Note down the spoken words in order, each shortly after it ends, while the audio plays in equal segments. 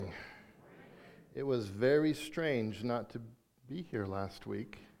It was very strange not to be here last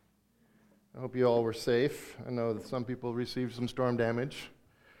week. I hope you all were safe. I know that some people received some storm damage.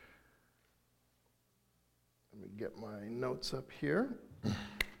 Let me get my notes up here.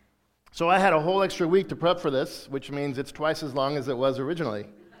 So I had a whole extra week to prep for this, which means it's twice as long as it was originally.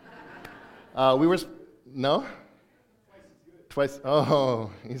 No? Twice. Oh,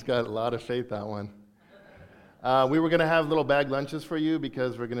 he's got a lot of faith, that one. We were going to have little bag lunches for you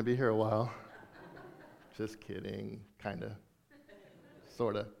because we're going to be here a while. Just kidding, kind of,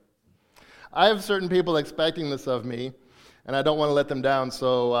 sort of. I have certain people expecting this of me, and I don't want to let them down,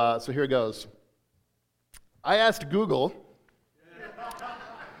 so here goes. I asked Google,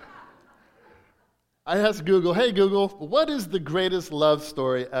 hey Google, what is the greatest love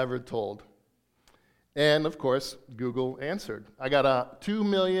story ever told? And of course, Google answered. I got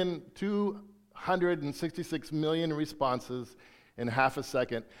 266 million responses in half a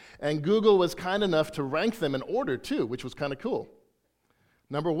second. And Google was kind enough to rank them in order too, which was kind of cool.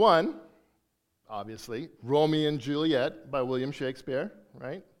 Number one, obviously, Romeo and Juliet by William Shakespeare,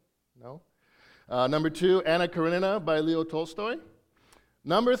 right? No. Number two, Anna Karenina by Leo Tolstoy.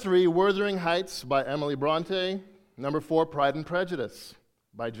 Number three, Wuthering Heights by Emily Bronte. Number four, Pride and Prejudice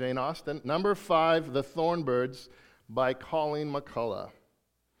by Jane Austen. Number five, The Thornbirds by Colleen McCullough.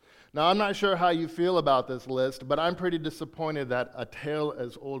 Now, I'm not sure how you feel about this list, but I'm pretty disappointed that A Tale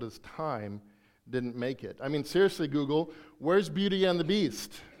as Old as Time didn't make it. I mean, seriously, Google, where's Beauty and the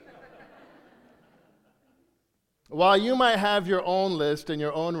Beast? While you might have your own list and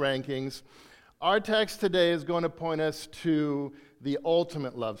your own rankings, our text today is going to point us to the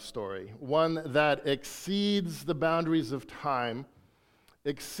ultimate love story, one that exceeds the boundaries of time,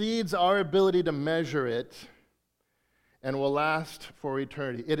 exceeds our ability to measure it, and will last for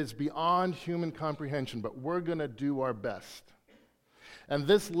eternity. It is beyond human comprehension, but we're going to do our best. And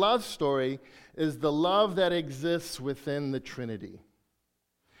this love story is the love that exists within the Trinity.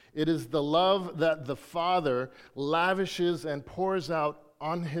 It is the love that the Father lavishes and pours out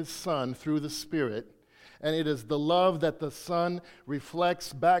on His Son through the Spirit, and it is the love that the Son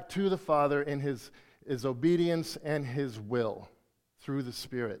reflects back to the Father in His obedience and His will through the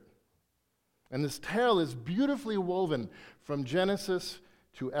Spirit. And this tale is beautifully woven from Genesis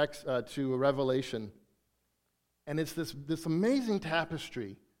to Revelation. And it's this amazing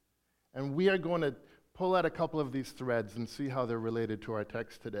tapestry. And we are going to pull out a couple of these threads and see how they're related to our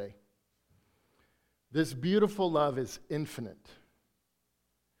text today. This beautiful love is infinite.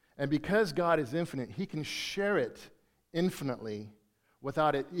 And because God is infinite, He can share it infinitely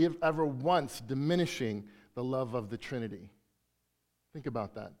without it ever once diminishing the love of the Trinity. Think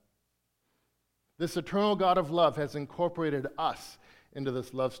about that. This eternal God of love has incorporated us into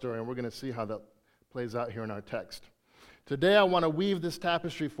this love story, and we're going to see how that plays out here in our text. Today, I want to weave this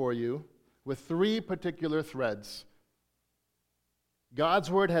tapestry for you with three particular threads. God's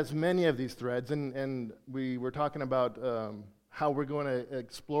Word has many of these threads, and we were talking about how we're going to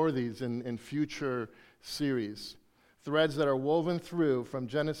explore these in future series. Threads that are woven through from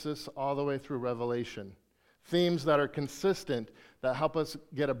Genesis all the way through Revelation. Themes that are consistent, that help us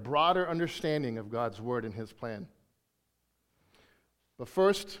get a broader understanding of God's Word and His plan. But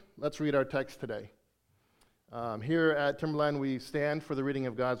first, let's read our text today. Here at Timberline, we stand for the reading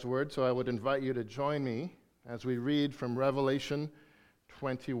of God's Word, so I would invite you to join me as we read from Revelation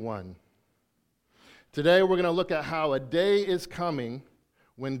 21. Today, we're going to look at how a day is coming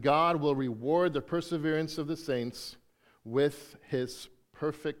when God will reward the perseverance of the saints with His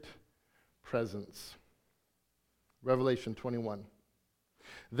perfect presence. Revelation 21.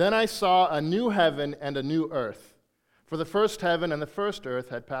 Then I saw a new heaven and a new earth, for the first heaven and the first earth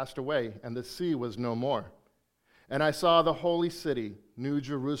had passed away, and the sea was no more. And I saw the holy city, New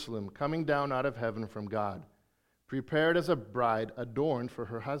Jerusalem, coming down out of heaven from God, prepared as a bride adorned for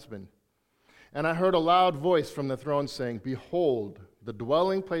her husband. And I heard a loud voice from the throne saying, Behold, the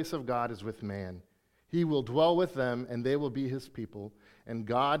dwelling place of God is with man. He will dwell with them, and they will be His people, and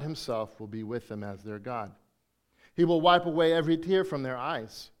God Himself will be with them as their God. He will wipe away every tear from their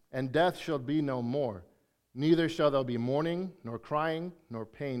eyes, and death shall be no more. Neither shall there be mourning, nor crying, nor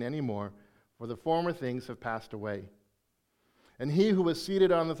pain any more, for the former things have passed away. And He who was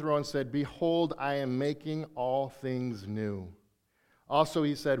seated on the throne said, Behold, I am making all things new. Also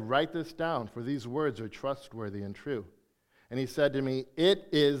He said, Write this down, for these words are trustworthy and true. And He said to me, It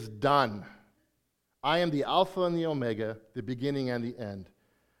is done. I am the Alpha and the Omega, the beginning and the end.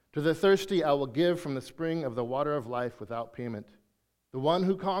 To the thirsty I will give from the spring of the water of life without payment. The one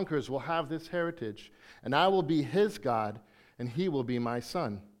who conquers will have this heritage, and I will be his God, and he will be my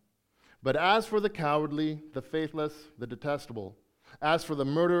son. But as for the cowardly, the faithless, the detestable, As for the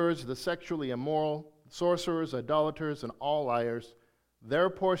murderers, the sexually immoral, sorcerers, idolaters, and all liars, their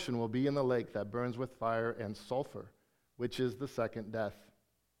portion will be in the lake that burns with fire and sulfur, which is the second death.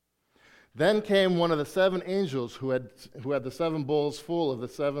 Then came one of the 7 angels who had the 7 bowls full of the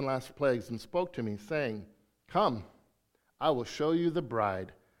 7 last plagues and spoke to me, saying, "Come, I will show you the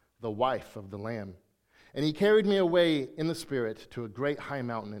bride, the wife of the Lamb." And he carried me away in the Spirit to a great high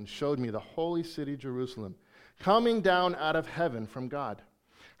mountain and showed me the holy city Jerusalem, coming down out of heaven from God,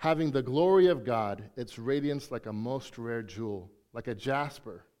 having the glory of God, its radiance like a most rare jewel, like a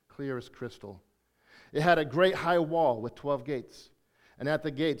jasper, clear as crystal. It had a great high wall with 12 gates, and at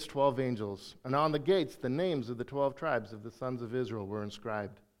the gates 12 angels, and on the gates the names of the 12 tribes of the sons of Israel were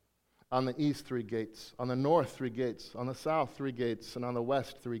inscribed. On the east 3 gates, on the north 3 gates, on the south 3 gates, and on the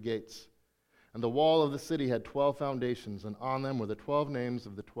west 3 gates. And the wall of the city had 12 foundations, and on them were the 12 names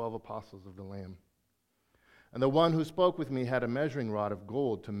of the 12 apostles of the Lamb. And the one who spoke with me had a measuring rod of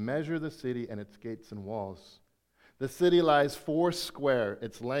gold to measure the city and its gates and walls. The city lies 4 square,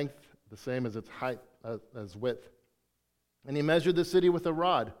 its length the same as its height as width. And he measured the city with a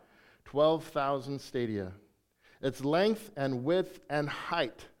rod, 12,000 stadia. Its length and width and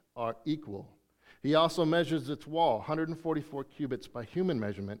height are equal. He also measures its wall, 144 cubits by human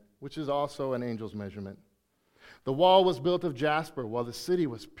measurement, which is also an angel's measurement. The wall was built of jasper, while the city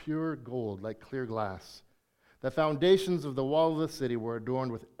was pure gold, like clear glass. The foundations of the wall of the city were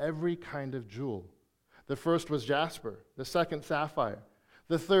adorned with every kind of jewel. The first was jasper, the second sapphire,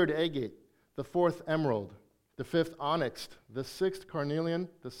 the third agate, the fourth emerald, the fifth onyx, the sixth carnelian,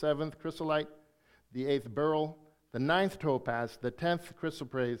 the seventh chrysolite, the eighth beryl, the ninth topaz, the 10th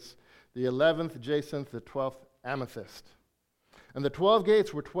chrysoprase, the 11th jacinth, the 12th amethyst. And the 12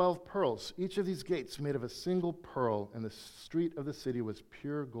 gates were 12 pearls, each of these gates made of a single pearl, and the street of the city was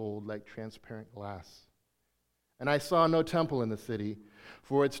pure gold like transparent glass. And I saw no temple in the city,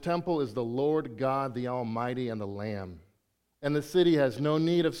 for its temple is the Lord God, the Almighty, and the Lamb. And the city has no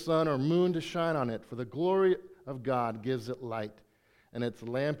need of sun or moon to shine on it, for the glory of God gives it light, and its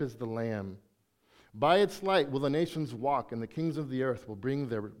lamp is the Lamb. By its light will the nations walk, and the kings of the earth will bring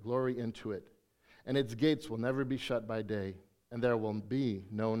their glory into it. And its gates will never be shut by day, and there will be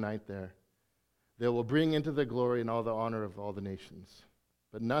no night there. They will bring into the glory and all the honor of all the nations.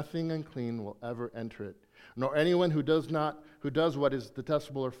 But nothing unclean will ever enter it, nor anyone who does what is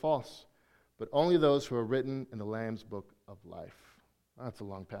detestable or false, but only those who are written in the Lamb's book of life. That's a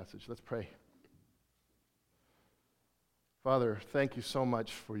long passage. Let's pray. Father, thank you so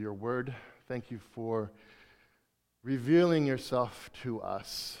much for your word. Thank you for revealing yourself to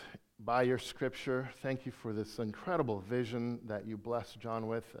us by your scripture. Thank you for this incredible vision that you blessed John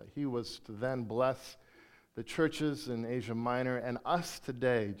with. He was to then bless the churches in Asia Minor and us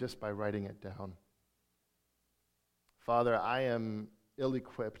today just by writing it down. Father, I am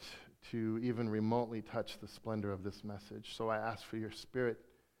ill-equipped to even remotely touch the splendor of this message, so I ask for your Spirit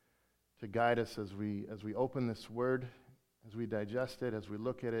to guide us as we open this word, as we digest it, as we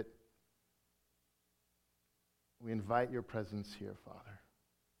look at it. We invite your presence here, Father.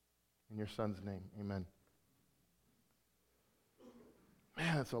 In your Son's name, amen.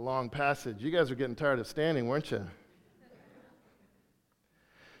 Man, that's a long passage. You guys are getting tired of standing, weren't you?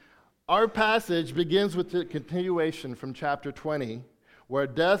 Our passage begins with the continuation from chapter 20, where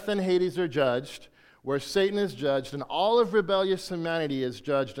death and Hades are judged, where Satan is judged, and all of rebellious humanity is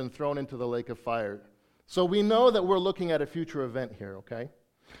judged and thrown into the lake of fire. So we know that we're looking at a future event here, okay?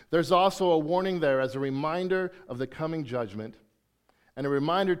 There's also a warning there as a reminder of the coming judgment and a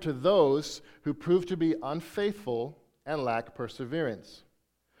reminder to those who prove to be unfaithful and lack perseverance.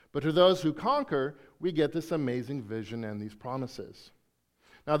 But to those who conquer, we get this amazing vision and these promises.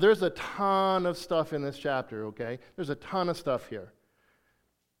 Now, there's a ton of stuff in this chapter, okay? There's a ton of stuff here,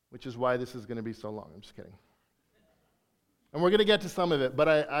 which is why this is going to be so long. I'm just kidding. And we're going to get to some of it, but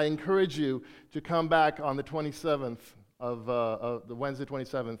I encourage you to come back on the 27th of the Wednesday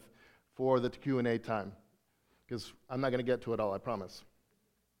 27th for the Q&A time, because I'm not going to get to it all, I promise.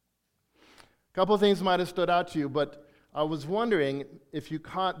 A couple of things might have stood out to you, but I was wondering if you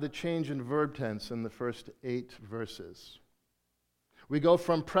caught the change in verb tense in the first 8 verses. We go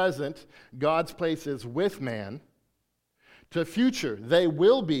from present, God's place is with man, to future, they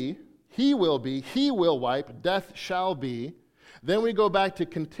will be, he will wipe, death shall be. Then we go back to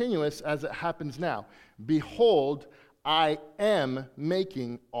continuous as it happens now. Behold, I am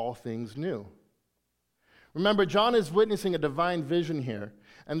making all things new. Remember, John is witnessing a divine vision here,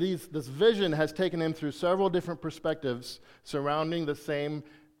 and this vision has taken him through several different perspectives surrounding the same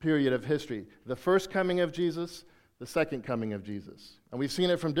period of history. The first coming of Jesus, the second coming of Jesus. And we've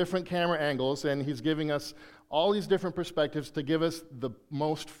seen it from different camera angles, and he's giving us all these different perspectives to give us the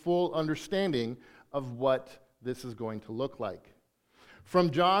most full understanding of what this is going to look like.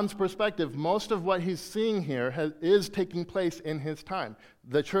 From John's perspective, most of what he's seeing here is taking place in his time.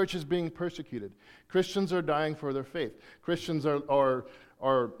 The church is being persecuted. Christians are dying for their faith. Christians are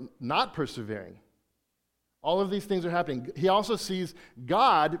not persevering. All of these things are happening. He also sees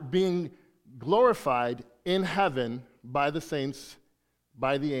God being glorified in heaven by the saints,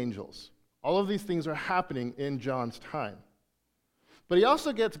 by the angels. All of these things are happening in John's time. But he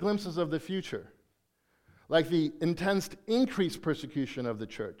also gets glimpses of the future, like the intense increased persecution of the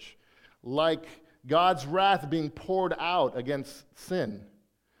church, like God's wrath being poured out against sin,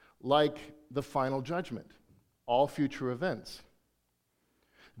 like the final judgment, all future events.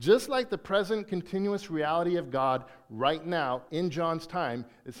 Just like the present continuous reality of God right now in John's time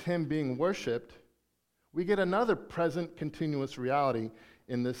is him being worshiped, we get another present continuous reality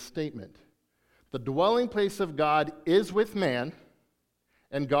in this statement. The dwelling place of God is with man,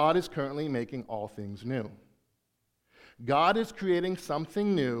 and God is currently making all things new. God is creating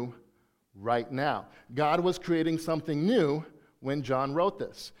something new right now. God was creating something new when John wrote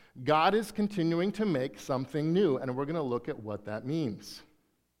this. God is continuing to make something new, and we're going to look at what that means.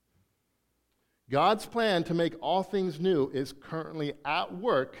 God's plan to make all things new is currently at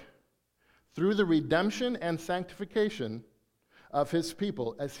work through the redemption and sanctification of his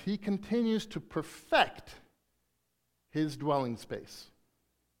people as he continues to perfect his dwelling space.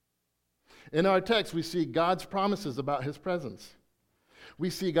 In our text, we see God's promises about his presence. We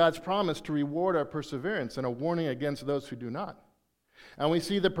see God's promise to reward our perseverance and a warning against those who do not. And we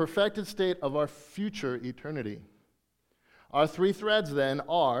see the perfected state of our future eternity. Our three threads then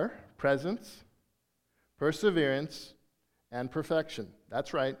are presence, perseverance, and perfection.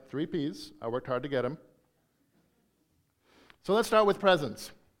 That's right, 3 P's. I worked hard to get them. So let's start with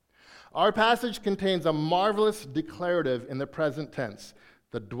presence. Our passage contains a marvelous declarative in the present tense.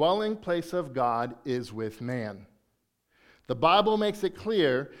 The dwelling place of God is with man. The Bible makes it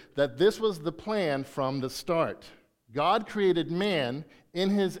clear that this was the plan from the start. God created man in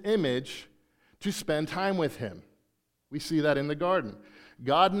his image to spend time with him. We see that in the garden.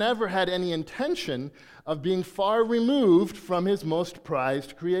 God never had any intention of being far removed from his most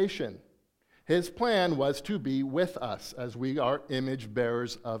prized creation. His plan was to be with us as we are image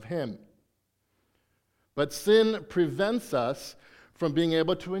bearers of him. But sin prevents us from being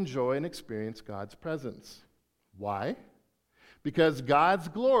able to enjoy and experience God's presence. Why? Because God's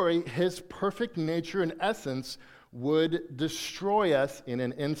glory, his perfect nature and essence, would destroy us in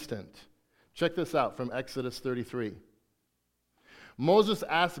an instant. Check this out from Exodus 33. Moses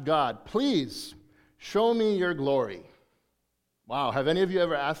asked God, "Please show me your glory." Wow, have any of you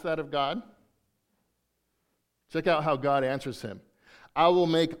ever asked that of God? Check out how God answers him. "I will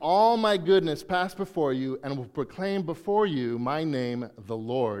make all my goodness pass before you and will proclaim before you my name, the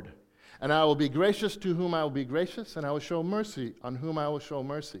Lord. And I will be gracious to whom I will be gracious, and I will show mercy on whom I will show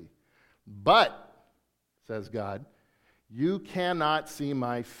mercy. But," says God, "you cannot see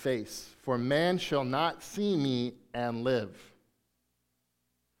my face, for man shall not see me and live."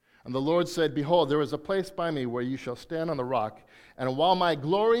 And the Lord said, "Behold, there is a place by me where you shall stand on the rock, and while my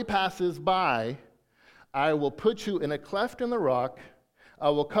glory passes by, I will put you in a cleft in the rock. I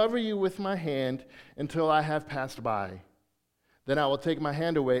will cover you with my hand until I have passed by. Then I will take my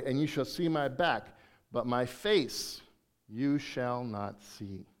hand away, and you shall see my back, but my face you shall not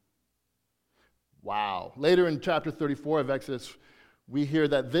see." Wow. Later in chapter 34 of Exodus, we hear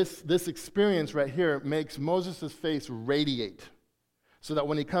that this experience right here makes Moses' face radiate, so that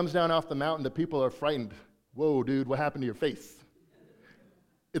when he comes down off the mountain, the people are frightened. "Whoa, dude, what happened to your face?"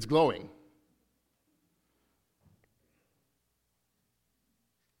 It's glowing.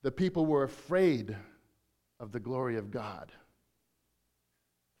 The people were afraid of the glory of God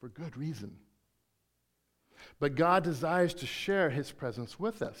for good reason. But God desires to share his presence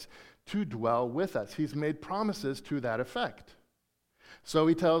with us, to dwell with us. He's made promises to that effect.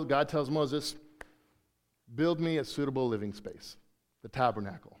 So God tells Moses, "Build me a suitable living space, the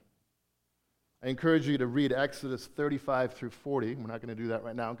tabernacle." I encourage you to read Exodus 35 through 40. We're not going to do that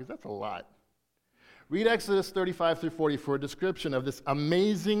right now because that's a lot. Read Exodus 35 through 40 for a description of this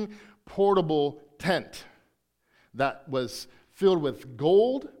amazing portable tent that was filled with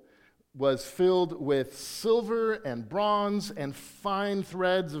gold, was filled with silver and bronze and fine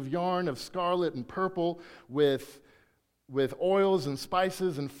threads of yarn of scarlet and purple with oils and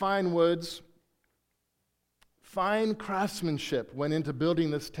spices and fine woods. Fine craftsmanship went into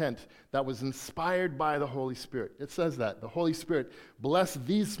building this tent that was inspired by the Holy Spirit. It says that. The Holy Spirit blessed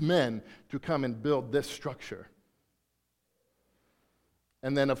these men to come and build this structure.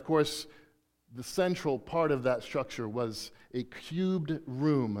 And then, of course, the central part of that structure was a cubed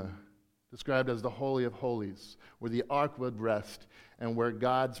room described as the Holy of Holies, where the ark would rest and where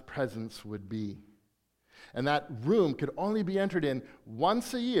God's presence would be. And that room could only be entered in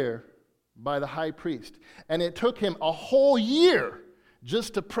once a year by the high priest. And it took him a whole year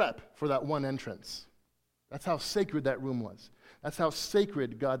just to prep for that one entrance. That's how sacred that room was. That's how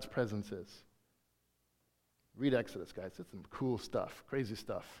sacred God's presence is. Read Exodus, guys. It's some cool stuff, crazy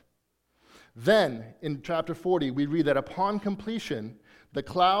stuff. Then, in chapter 40, we read that upon completion, the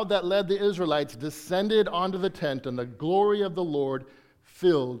cloud that led the Israelites descended onto the tent, and the glory of the Lord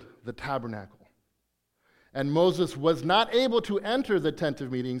filled the tabernacle. And Moses was not able to enter the tent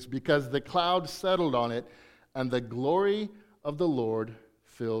of meetings because the cloud settled on it, and the glory of the Lord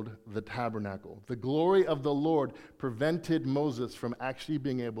filled the tabernacle. The glory of the Lord prevented Moses from actually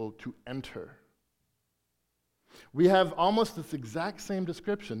being able to enter. We have almost this exact same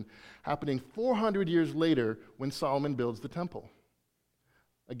description happening 400 years later when Solomon builds the temple.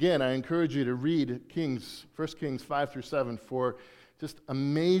 Again, I encourage you to read 1 Kings 5 through 7 for just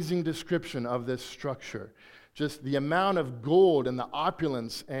amazing description of this structure. Just the amount of gold and the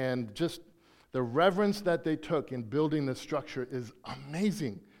opulence and just the reverence that they took in building this structure is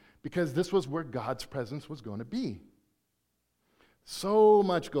amazing, because this was where God's presence was going to be. So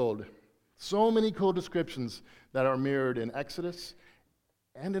much gold, so many cool descriptions that are mirrored in Exodus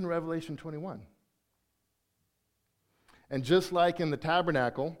and in Revelation 21. And just like in the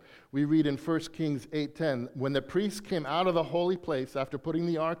tabernacle, we read in 1 Kings 8:10, when the priests came out of the holy place after putting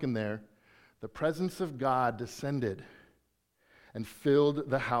the ark in there, the presence of God descended and filled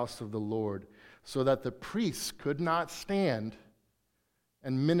the house of the Lord, so that the priests could not stand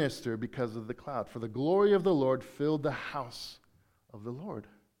and minister because of the cloud. For the glory of the Lord filled the house of the Lord.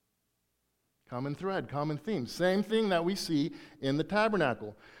 Common thread, common theme. Same thing that we see in the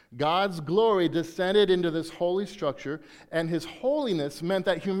tabernacle. God's glory descended into this holy structure, and his holiness meant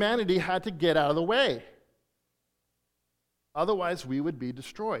that humanity had to get out of the way. Otherwise, we would be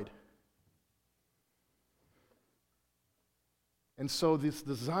destroyed. And so this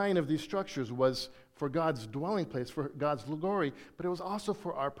design of these structures was for God's dwelling place, for God's glory, but it was also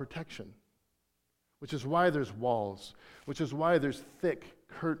for our protection, which is why there's walls, which is why there's thick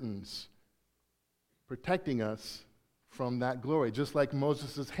curtains protecting us from that glory, just like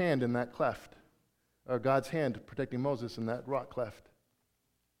Moses' hand in that cleft, or God's hand protecting Moses in that rock cleft.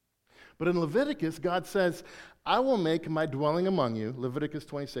 But in Leviticus, God says, I will make my dwelling among you, Leviticus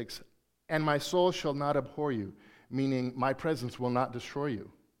 26, and my soul shall not abhor you, meaning my presence will not destroy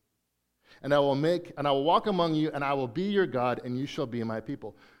you. And I will walk among you, and I will be your God, and you shall be my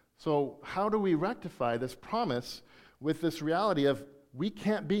people. So how do we rectify this promise with this reality of we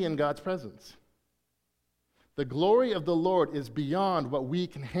can't be in God's presence? The glory of the Lord is beyond what we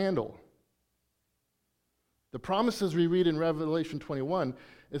can handle. The promises we read in Revelation 21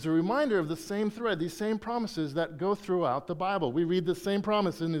 is a reminder of the same thread, these same promises that go throughout the Bible. We read the same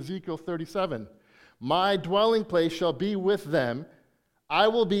promise in Ezekiel 37. My dwelling place shall be with them. I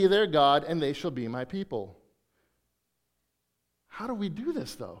will be their God, and they shall be my people. How do we do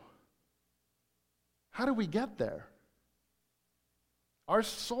this, though? How do we get there? Our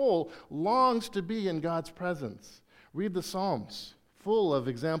soul longs to be in God's presence. Read the Psalms, full of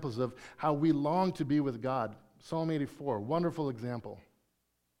examples of how we long to be with God. Psalm 84, wonderful example.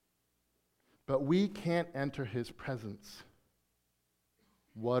 But we can't enter his presence.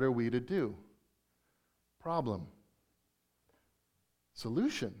 What are we to do? Problem.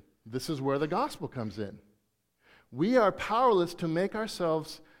 Solution. This is where the gospel comes in. We are powerless to make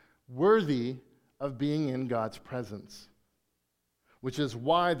ourselves worthy of being in God's presence, which is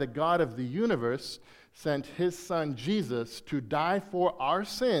why the God of the universe sent his son Jesus to die for our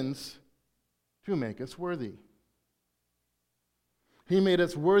sins to make us worthy. He made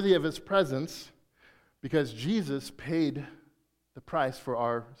us worthy of his presence because Jesus paid the price for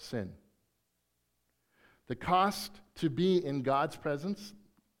our sin. The cost to be in God's presence,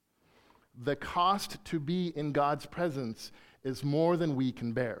 is more than we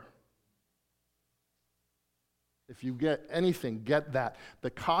can bear. If you get anything, get that. The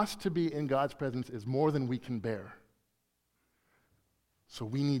cost to be in God's presence is more than we can bear. So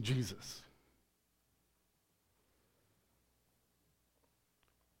we need Jesus.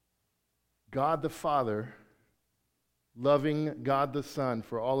 God the Father, loving God the Son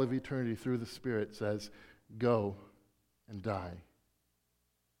for all of eternity through the Spirit, says, go and die.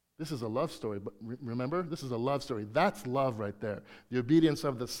 This is a love story, but remember, this is a love story. That's love right there. The obedience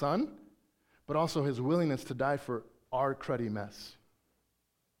of the Son, but also his willingness to die for our cruddy mess.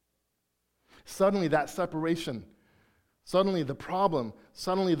 Suddenly that separation Suddenly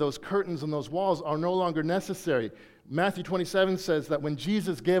those curtains and those walls are no longer necessary. Matthew 27 says that when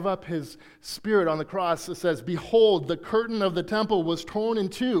Jesus gave up his spirit on the cross, it says, "Behold, the curtain of the temple was torn in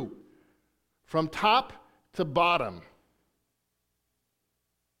two, from top to bottom."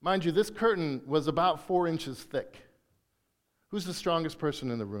 Mind you, this curtain was about 4 inches thick. Who's the strongest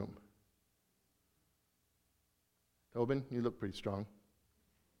person in the room? Tobin, you look pretty strong.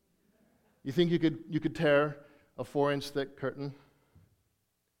 You think you could tear a 4-inch thick curtain?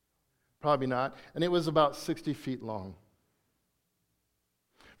 Probably not. And it was about 60 feet long.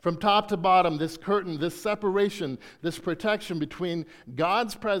 From top to bottom, this curtain, this separation, this protection between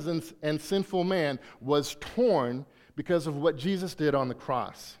God's presence and sinful man was torn because of what Jesus did on the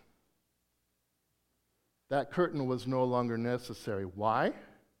cross. That curtain was no longer necessary. Why?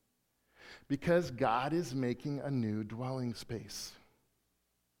 Because God is making a new dwelling space.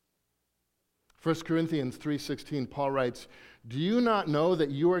 1 Corinthians 3:16, Paul writes, "Do you not know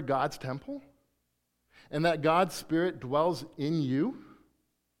that you are God's temple, and that God's Spirit dwells in you?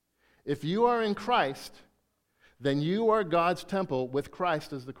 If you are in Christ, then you are God's temple with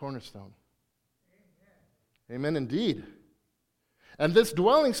Christ as the cornerstone." Amen, indeed. And this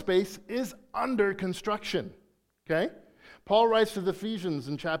dwelling space is under construction, okay? Paul writes to the Ephesians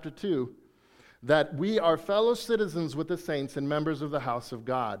in chapter 2 that we are fellow citizens with the saints and members of the house of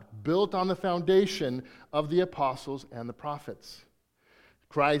God, built on the foundation of the apostles and the prophets.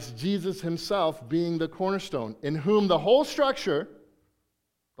 Christ Jesus himself being the cornerstone, in whom the whole structure,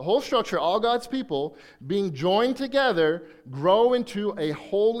 all God's people, being joined together, grow into a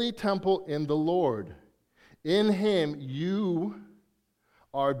holy temple in the Lord. In him you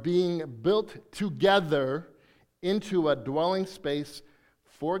are being built together into a dwelling space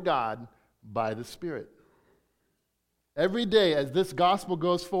for God by the Spirit. Every day as this gospel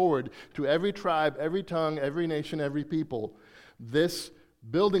goes forward to every tribe, every tongue, every nation, every people, this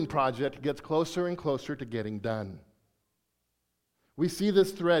building project gets closer and closer to getting done. We see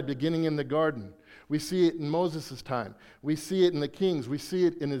this thread beginning in the garden. We see it in Moses' time. We see it in the Kings. We see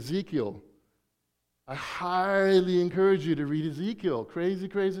it in Ezekiel. I highly encourage you to read Ezekiel. Crazy,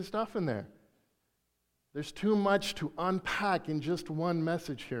 crazy stuff in there. There's too much to unpack in just one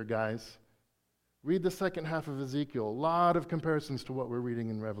message here, guys. Read the second half of Ezekiel. A lot of comparisons to what we're reading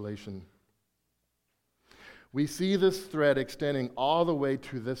in Revelation. We see this thread extending all the way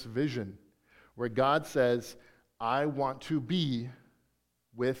to this vision where God says, "I want to be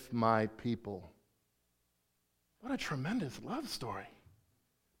with my people." What a tremendous love story.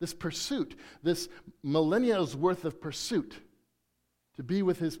 This pursuit, this millennia's worth of pursuit to be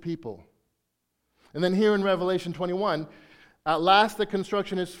with his people. And then here in Revelation 21, at last the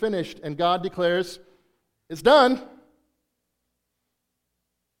construction is finished, and God declares, "It's done."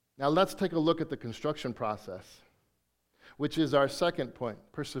 Now let's take a look at the construction process, which is our second point,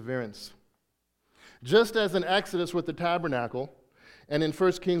 perseverance. Just as in Exodus with the tabernacle, and in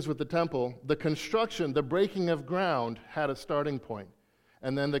 1 Kings with the temple, the construction, the breaking of ground, had a starting point,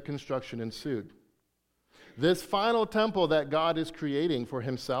 and then the construction ensued. This final temple that God is creating for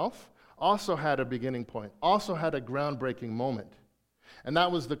himself also had a beginning point, also had a groundbreaking moment. And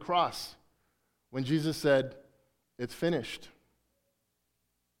that was the cross, when Jesus said, "It's finished."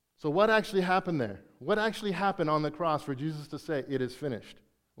 So what actually happened there? What actually happened on the cross for Jesus to say, "It is finished"?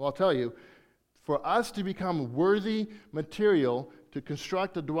 Well, I'll tell you, for us to become worthy material to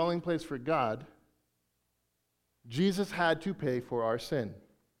construct a dwelling place for God, Jesus had to pay for our sin.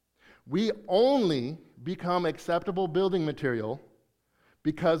 We only become acceptable building material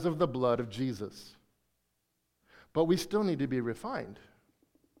because of the blood of Jesus. But we still need to be refined.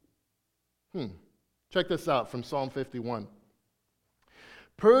 Check this out from Psalm 51.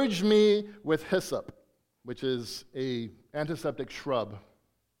 "Purge me with hyssop," which is an antiseptic shrub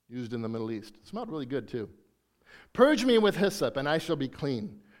used in the Middle East. It smelled really good too. "Purge me with hyssop, and I shall be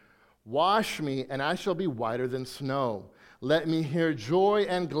clean. Wash me, and I shall be whiter than snow. Let me hear joy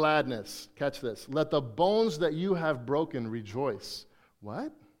and gladness." Catch this. "Let the bones that you have broken rejoice."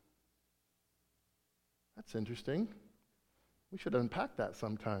 What? That's interesting. We should unpack that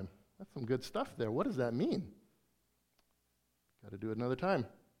sometime. That's some good stuff there. What does that mean? Got to do it another time.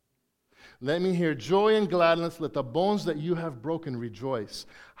 "Let me hear joy and gladness. Let the bones that you have broken rejoice.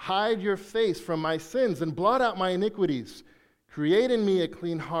 Hide your face from my sins and blot out my iniquities. Create in me a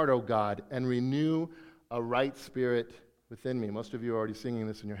clean heart, O God, and renew a right spirit within me." Most of you are already singing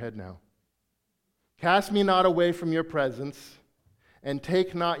this in your head now. "Cast me not away from your presence, and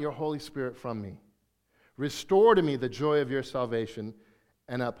take not your Holy Spirit from me. Restore to me the joy of your salvation,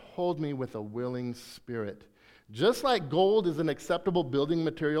 and uphold me with a willing spirit." Just like gold is an acceptable building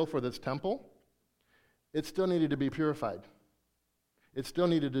material for this temple, it still needed to be purified. It still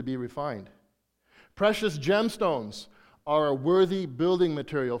needed to be refined. Precious gemstones are a worthy building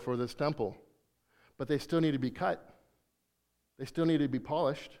material for this temple, but they still need to be cut. They still need to be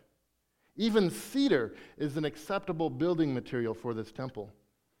polished. Even cedar is an acceptable building material for this temple,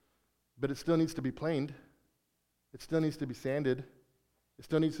 but it still needs to be planed. It still needs to be sanded. It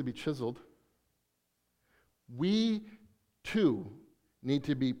still needs to be chiseled. We, too, need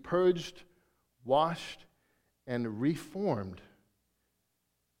to be purged, washed, and reformed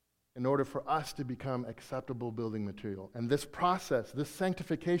in order for us to become acceptable building material. And this process, this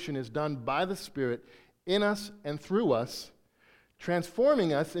sanctification, is done by the Spirit in us and through us,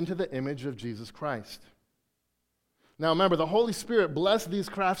 transforming us into the image of Jesus Christ. Now remember, the Holy Spirit blessed these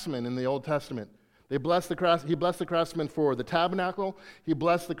craftsmen in the Old Testament. He blessed the craftsmen for the tabernacle. He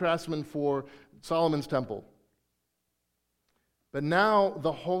blessed the craftsmen for Solomon's temple. But now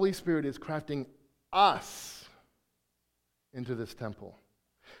the Holy Spirit is crafting us into this temple.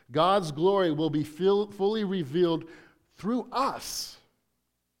 God's glory will be fully revealed through us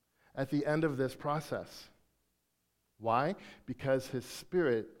at the end of this process. Why? Because His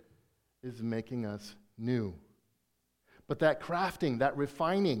Spirit is making us new. But that crafting, that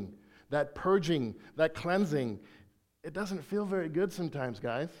refining, that purging, that cleansing, it doesn't feel very good sometimes,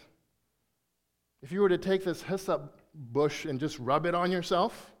 guys. If you were to take this hyssop bush and just rub it on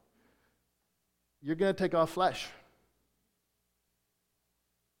yourself, you're going to take off flesh.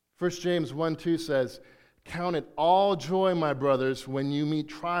 1 James 1:2 says, "Count it all joy, my brothers, when you meet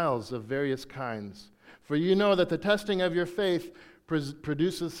trials of various kinds. For you know that the testing of your faith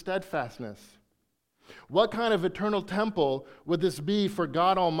produces steadfastness." What kind of eternal temple would this be for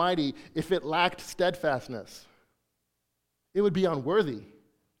God Almighty if it lacked steadfastness? It would be unworthy,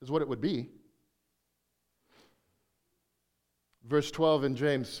 is what it would be. Verse 12 in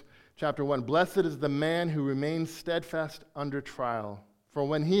James chapter 1, "Blessed is the man who remains steadfast under trial. For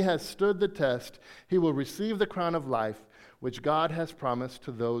when he has stood the test, he will receive the crown of life, which God has promised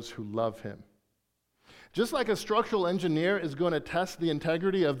to those who love Him." Just like a structural engineer is going to test the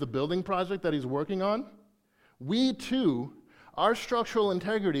integrity of the building project that he's working on, we too, our structural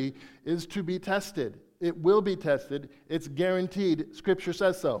integrity is to be tested. It will be tested. It's guaranteed. Scripture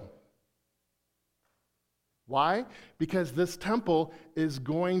says so. Why? Because this temple is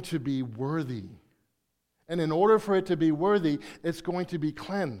going to be worthy. And in order for it to be worthy, it's going to be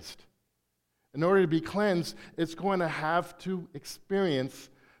cleansed. In order to be cleansed, it's going to have to experience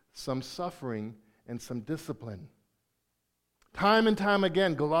some suffering and some discipline. Time and time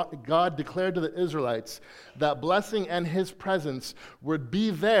again, God declared to the Israelites that blessing and His presence would be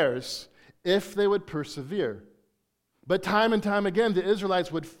theirs if they would persevere. But time and time again, the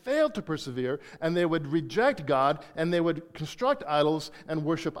Israelites would fail to persevere, and they would reject God, and they would construct idols and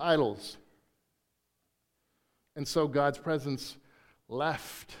worship idols. And so God's presence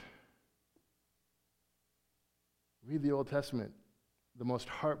left. Read the Old Testament. The most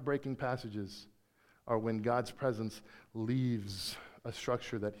heartbreaking passages are when God's presence leaves a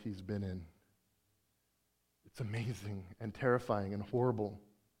structure that He's been in. It's amazing and terrifying and horrible.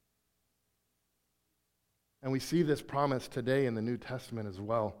 And we see this promise today in the New Testament as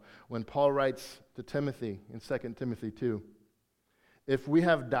well, when Paul writes to Timothy in 2 Timothy 2, "If we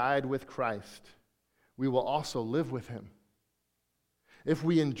have died with Christ, we will also live with Him. If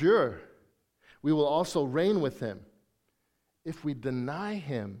we endure, we will also reign with Him. If we deny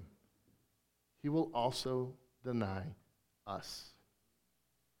Him, He will also deny us."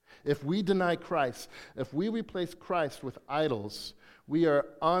 If we deny Christ, if we replace Christ with idols, we are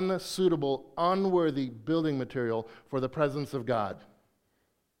unsuitable, unworthy building material for the presence of God.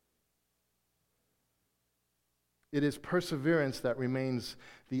 It is perseverance that remains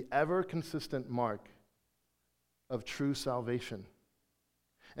the ever-consistent mark of true salvation.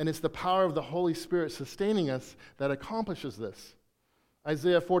 And it's the power of the Holy Spirit sustaining us that accomplishes this.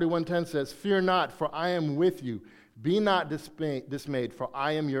 Isaiah 41:10 says, "Fear not, for I am with you. Be not dismayed, for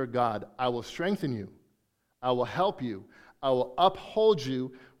I am your God. I will strengthen you. I will help you. I will uphold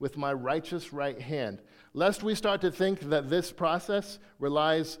you with my righteous right hand." Lest we start to think that this process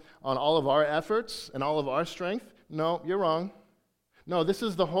relies on all of our efforts and all of our strength. No, you're wrong. No, this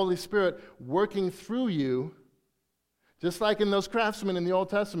is the Holy Spirit working through you. Just like in those craftsmen in the Old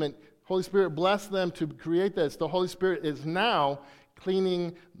Testament, Holy Spirit blessed them to create this. The Holy Spirit is now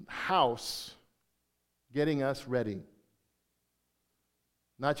cleaning house, getting us ready.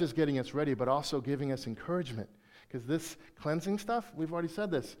 Not just getting us ready, but also giving us encouragement. Because this cleansing stuff, we've already said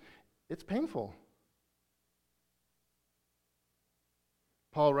this, it's painful.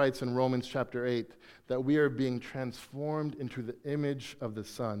 Paul writes in Romans chapter 8 that we are being transformed into the image of the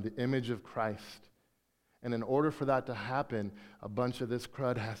Son, the image of Christ. And in order for that to happen, a bunch of this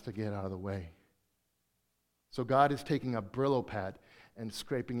crud has to get out of the way. So God is taking a Brillo pad and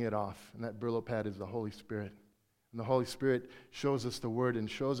scraping it off. And that Brillo pad is the Holy Spirit. And the Holy Spirit shows us the Word and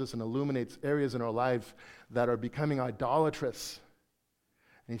shows us and illuminates areas in our life that are becoming idolatrous.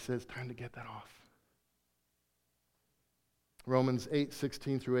 And He says, time to get that off. Romans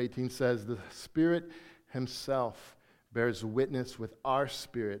 8:16-18 says, the Spirit Himself bears witness with our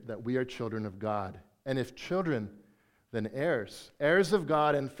spirit that we are children of God. And if children, then heirs, heirs of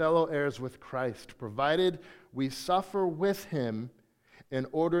God and fellow heirs with Christ, provided we suffer with Him in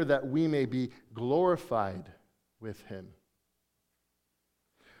order that we may be glorified with Him.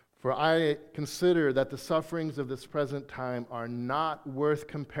 For I consider that the sufferings of this present time are not worth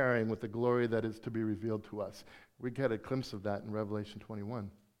comparing with the glory that is to be revealed to us. We get a glimpse of that in Revelation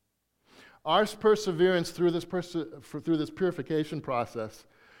 21. Our perseverance through this purification process,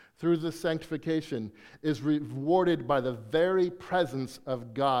 through this sanctification, is rewarded by the very presence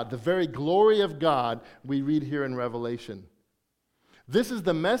of God, the very glory of God we read here in Revelation. This is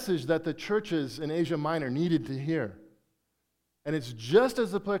the message that the churches in Asia Minor needed to hear. And it's just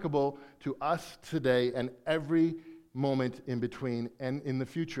as applicable to us today and every moment in between and in the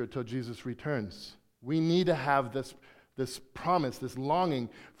future until Jesus returns. We need to have this promise, this longing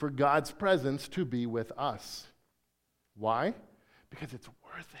for God's presence to be with us. Why? Because it's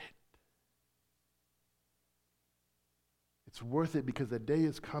worth it. It's worth it because the day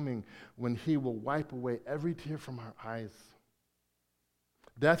is coming when He will wipe away every tear from our eyes.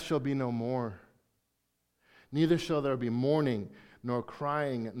 Death shall be no more. Neither shall there be mourning, nor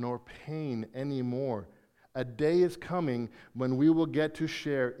crying, nor pain anymore. A day is coming when we will get to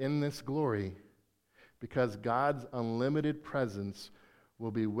share in this glory, because God's unlimited presence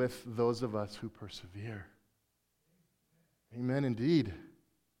will be with those of us who persevere. Amen, indeed.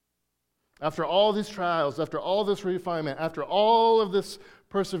 After all these trials, after all this refinement, after all of this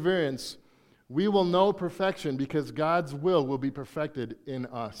perseverance, we will know perfection because God's will be perfected in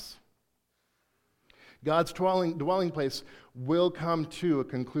us. God's dwelling place will come to a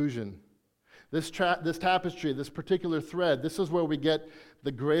conclusion. This tapestry, this particular thread, this is where we get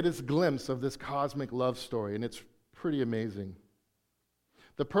the greatest glimpse of this cosmic love story, and it's pretty amazing.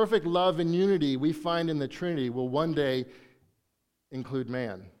 The perfect love and unity we find in the Trinity will one day include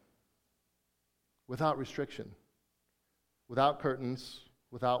man, without restriction, without curtains,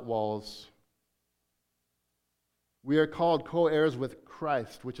 without walls. We are called co-heirs with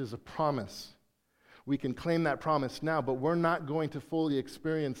Christ, which is a promise. We can claim that promise now, but we're not going to fully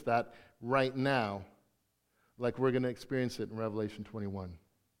experience that right now like we're going to experience it in Revelation 21.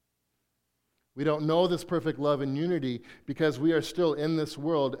 We don't know this perfect love and unity because we are still in this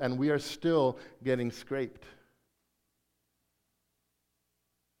world and we are still getting scraped.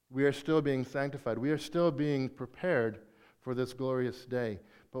 We are still being sanctified. We are still being prepared for this glorious day.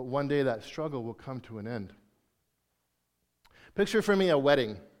 But one day that struggle will come to an end. Picture for me a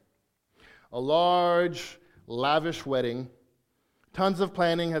wedding. A large, lavish wedding. Tons of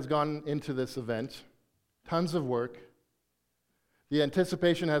planning has gone into this event. Tons of work. The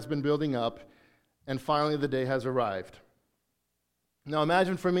anticipation has been building up, and finally the day has arrived. Now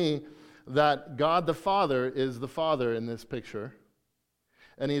imagine for me that God the Father is the Father in this picture,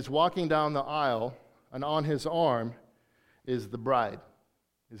 and He's walking down the aisle, and on His arm is the bride,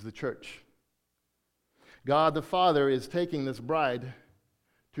 is the church. God the Father is taking this bride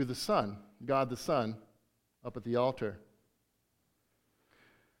to the Son, God the Son, up at the altar.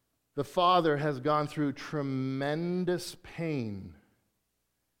 The Father has gone through tremendous pain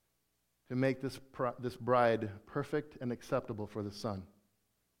to make this bride perfect and acceptable for the Son.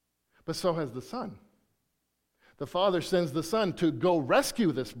 But so has the Son. The Father sends the Son to go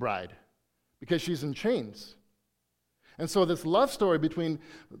rescue this bride because she's in chains. And so this love story between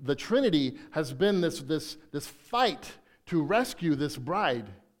the Trinity has been this fight to rescue this bride.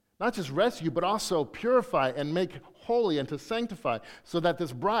 Not just rescue, but also purify and make holy and to sanctify so that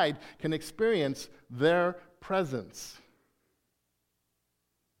this bride can experience their presence.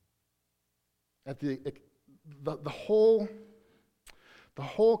 At the whole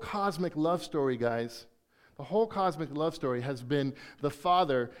cosmic love story, guys, the whole cosmic love story has been the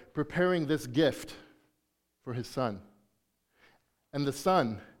Father preparing this gift for His Son, and the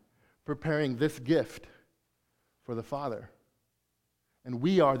Son preparing this gift for the Father. And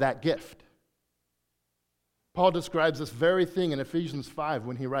we are that gift. Paul describes this very thing in Ephesians 5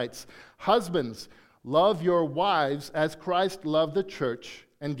 when he writes, "Husbands, love your wives as Christ loved the church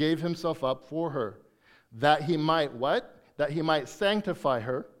and gave Himself up for her, that He might" what? "That He might sanctify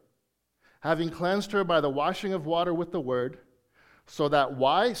her, having cleansed her by the washing of water with the word, So that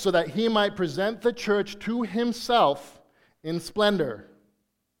why? So that he might present the church to himself in splendor.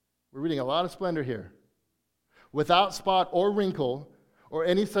 We're reading a lot of splendor here. Without spot or wrinkle or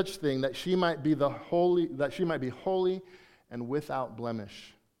any such thing, that she might be holy and without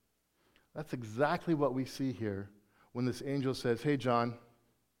blemish. That's exactly what we see here when this angel says, "Hey John,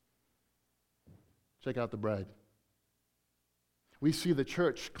 check out the bride." We see the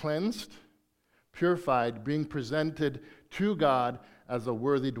church cleansed, purified, being presented to God as a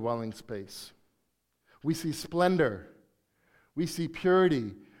worthy dwelling space. We see splendor. We see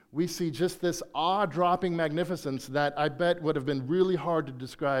purity. We see just this awe-dropping magnificence that I bet would have been really hard to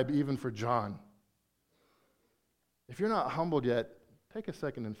describe even for John. If you're not humbled yet, take a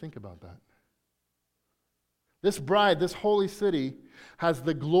second and think about that. This bride, this holy city, has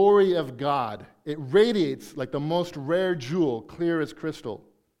the glory of God. It radiates like the most rare jewel, clear as crystal.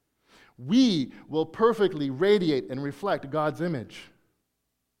 We will perfectly radiate and reflect God's image.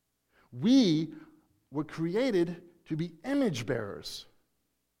 We were created to be image bearers.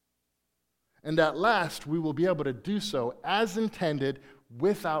 And at last, we will be able to do so as intended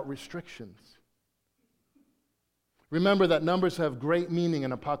without restrictions. Remember that numbers have great meaning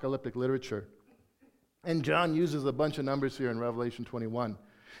in apocalyptic literature. And John uses a bunch of numbers here in Revelation 21.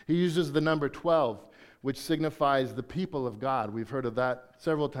 He uses the number 12, which signifies the people of God. We've heard of that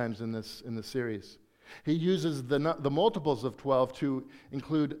several times in this series. He uses the multiples of 12 to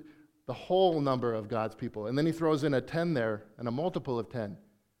include the whole number of God's people. And then he throws in a 10 there and a multiple of 10.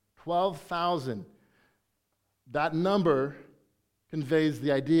 12,000. That number conveys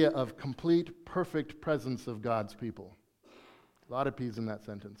the idea of complete, perfect presence of God's people. A lot of P's in that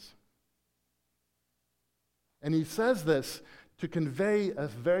sentence. And he says this to convey a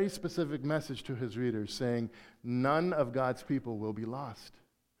very specific message to his readers, saying, none of God's people will be lost.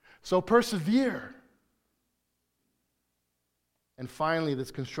 So persevere. And finally, this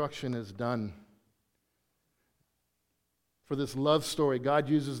construction is done. For this love story, God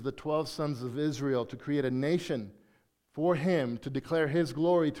uses the 12 sons of Israel to create a nation for him to declare his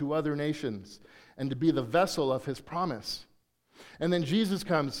glory to other nations and to be the vessel of his promise. And then Jesus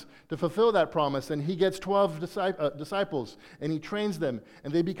comes to fulfill that promise, and he gets 12 disciples, and he trains them,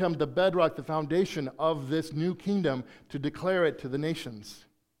 and they become the bedrock, the foundation of this new kingdom to declare it to the nations.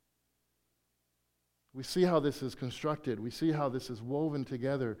 We see how this is constructed. We see how this is woven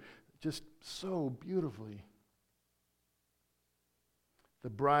together just so beautifully. The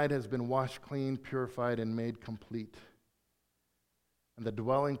bride has been washed clean, purified, and made complete. And the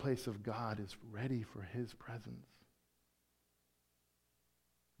dwelling place of God is ready for his presence.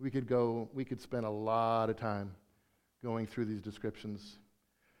 We could spend a lot of time going through these descriptions.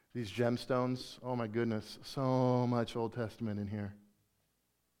 These gemstones, oh my goodness, so much Old Testament in here.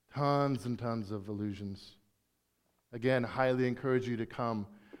 Tons and tons of allusions. Again, highly encourage you to come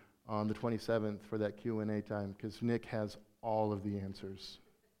on the 27th for that Q&A time, because Nick has all of the answers.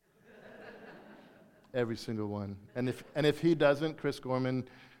 Every single one. And if he doesn't, Chris Gorman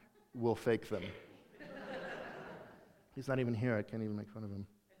will fake them. He's not even here. I can't even make fun of him.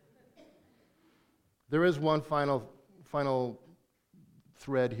 There is one final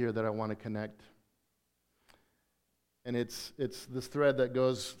thread here that I want to connect. And it's this thread that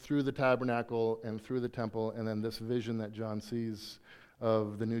goes through the tabernacle and through the temple, and then this vision that John sees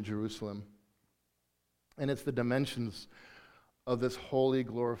of the New Jerusalem. And it's the dimensions of this holy,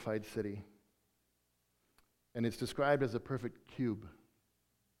 glorified city. And it's described as a perfect cube.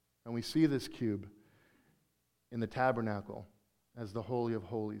 And we see this cube in the tabernacle as the Holy of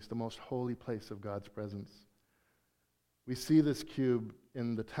Holies, the most holy place of God's presence. We see this cube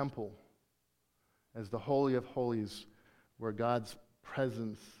in the temple as the Holy of Holies, where God's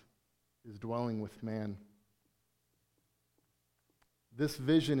presence is dwelling with man. This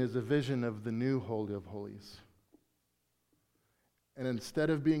vision is a vision of the new Holy of Holies. And instead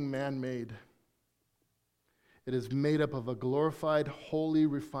of being man-made, it is made up of a glorified, holy,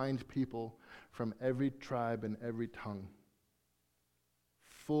 refined people from every tribe and every tongue,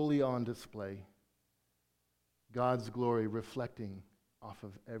 fully on display, God's glory reflecting off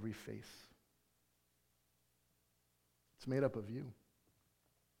of every face. It's made up of you.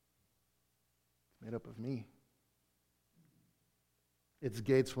 It's made up of me. Its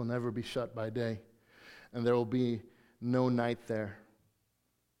gates will never be shut by day, and there will be no night there.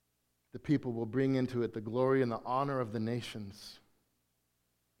 The people will bring into it the glory and the honor of the nations,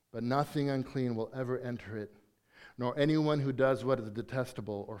 but nothing unclean will ever enter it, nor anyone who does what is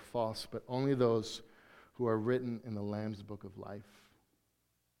detestable or false, but only those who are written in the Lamb's book of life.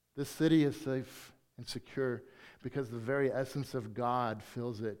 This city is safe and secure because the very essence of God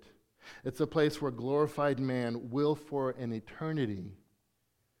fills it. It's a place where glorified man will for an eternity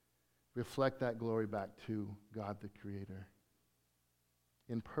reflect that glory back to God the Creator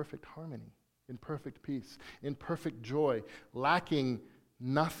in perfect harmony, in perfect peace, in perfect joy, lacking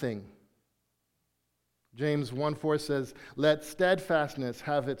nothing. James 1:4 says, "Let steadfastness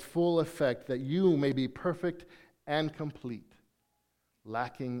have its full effect, that you may be perfect and complete,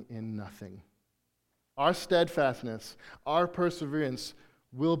 lacking in nothing." Our steadfastness, our perseverance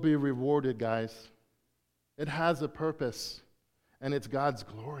will be rewarded, guys. It has a purpose, and it's God's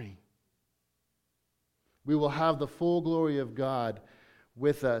glory. We will have the full glory of God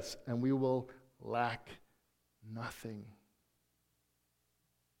with us, and we will lack nothing.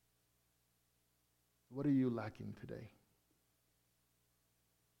 What are you lacking today?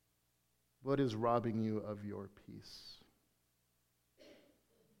 What is robbing you of your peace?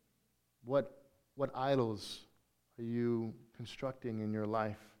 What idols are you constructing in your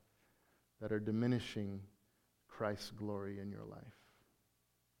life that are diminishing Christ's glory in your life?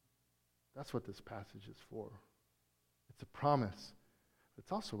 That's what this passage is for. It's a promise.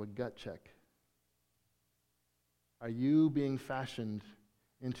 It's also a gut check. Are you being fashioned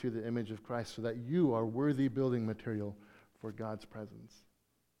into the image of Christ so that you are worthy building material for God's presence?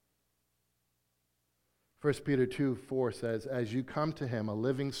 1 Peter 2:4 says, "As you come to him, a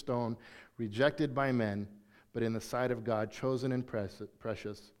living stone, rejected by men, but in the sight of God, chosen and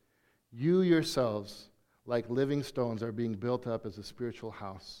precious, you yourselves, like living stones, are being built up as a spiritual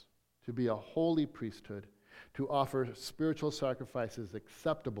house, to be a holy priesthood, to offer spiritual sacrifices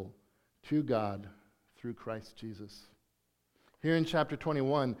acceptable to God through Christ Jesus." Here in chapter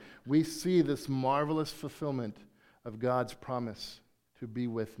 21, we see this marvelous fulfillment of God's promise to be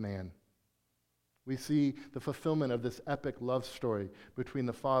with man. We see the fulfillment of this epic love story between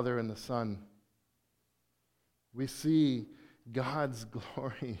the Father and the Son. We see God's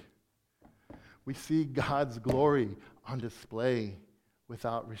glory. We see God's glory on display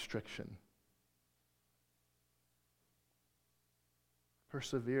without restriction.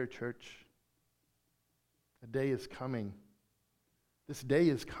 Persevere, church. A day is coming. This day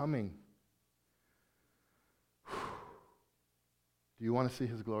is coming. Do you want to see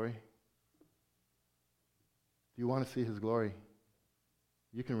his glory? Do you want to see his glory?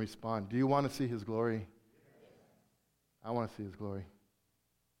 You can respond. Do you want to see his glory? I want to see his glory.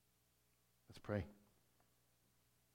 Let's pray.